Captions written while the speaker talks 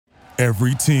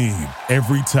Every team,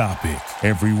 every topic,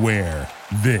 everywhere.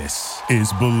 This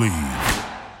is Believe.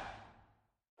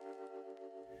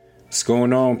 What's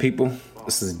going on, people?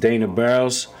 This is Dana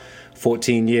Barros,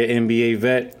 14-year NBA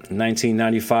vet,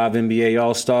 1995 NBA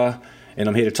All-Star, and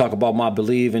I'm here to talk about my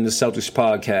Believe in the Celtics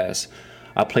podcast.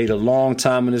 I played a long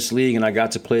time in this league, and I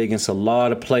got to play against a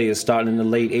lot of players starting in the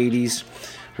late 80s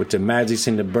with the Magics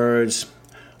and the Birds.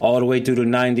 All the way through the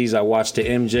 90s, I watched the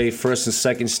MJ first and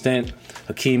second stint,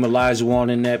 Hakeem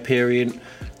Olajuwon in that period,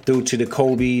 through to the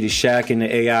Kobe, the Shaq, and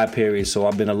the AI period. So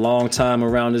I've been a long time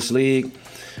around this league.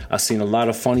 I've seen a lot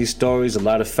of funny stories, a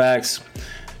lot of facts,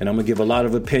 and I'm going to give a lot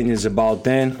of opinions about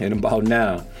then and about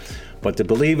now. But the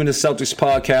Believe in the Celtics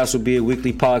podcast will be a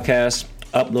weekly podcast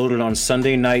uploaded on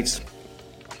Sunday nights,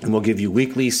 and we'll give you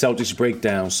weekly Celtics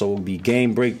breakdowns. So it will be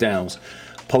game breakdowns,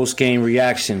 post-game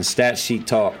reactions, stat sheet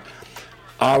talk,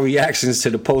 our reactions to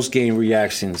the post-game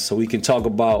reactions, so we can talk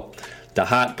about the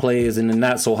hot players and the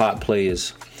not-so-hot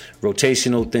players,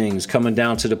 rotational things coming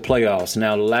down to the playoffs.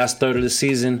 Now, the last third of the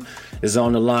season is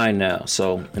on the line now.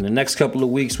 So in the next couple of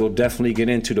weeks, we'll definitely get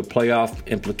into the playoff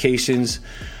implications.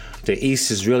 The East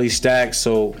is really stacked,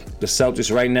 so the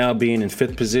Celtics right now being in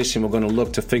fifth position, we're going to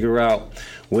look to figure out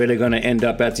where they're going to end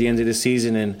up at the end of the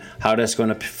season and how that's going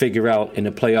to figure out in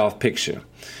the playoff picture.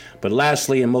 But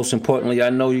lastly, and most importantly,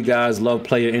 I know you guys love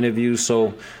player interviews,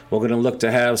 so we're going to look to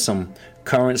have some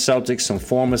current Celtics, some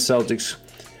former Celtics,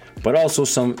 but also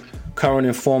some current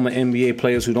and former NBA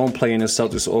players who don't play in the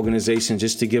Celtics organization,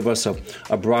 just to give us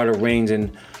a broader range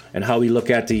and how we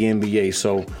look at the NBA.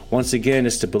 So once again,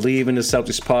 it's the Believe in the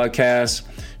Celtics podcast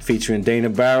featuring Dana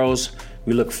Barros.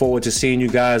 We look forward to seeing you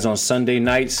guys on Sunday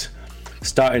nights,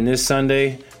 starting this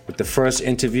Sunday with the first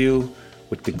interview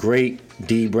with the great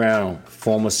D. Brown,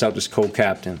 former Celtics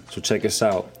co-captain. So check us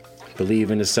out. Believe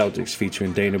in the Celtics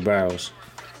featuring Dana Barros.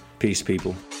 Peace,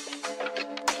 people.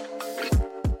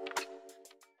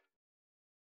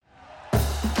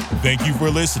 Thank you for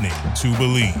listening to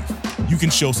Believe. You can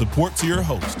show support to your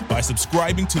host by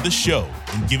subscribing to the show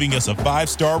and giving us a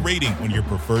 5-star rating on your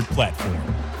preferred platform.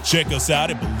 Check us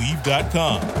out at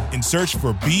Believe.com and search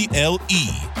for BLEAV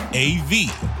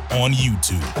on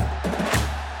YouTube.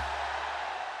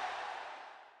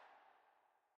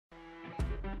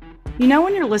 You know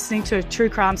when you're listening to a true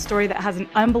crime story that has an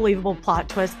unbelievable plot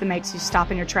twist that makes you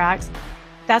stop in your tracks?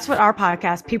 That's what our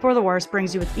podcast, People Are the Worst,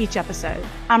 brings you with each episode.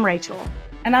 I'm Rachel.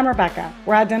 And I'm Rebecca.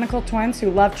 We're identical twins who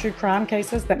love true crime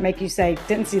cases that make you say,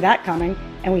 didn't see that coming,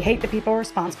 and we hate the people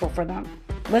responsible for them.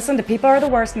 Listen to People Are the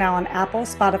Worst now on Apple,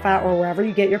 Spotify, or wherever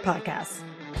you get your podcasts.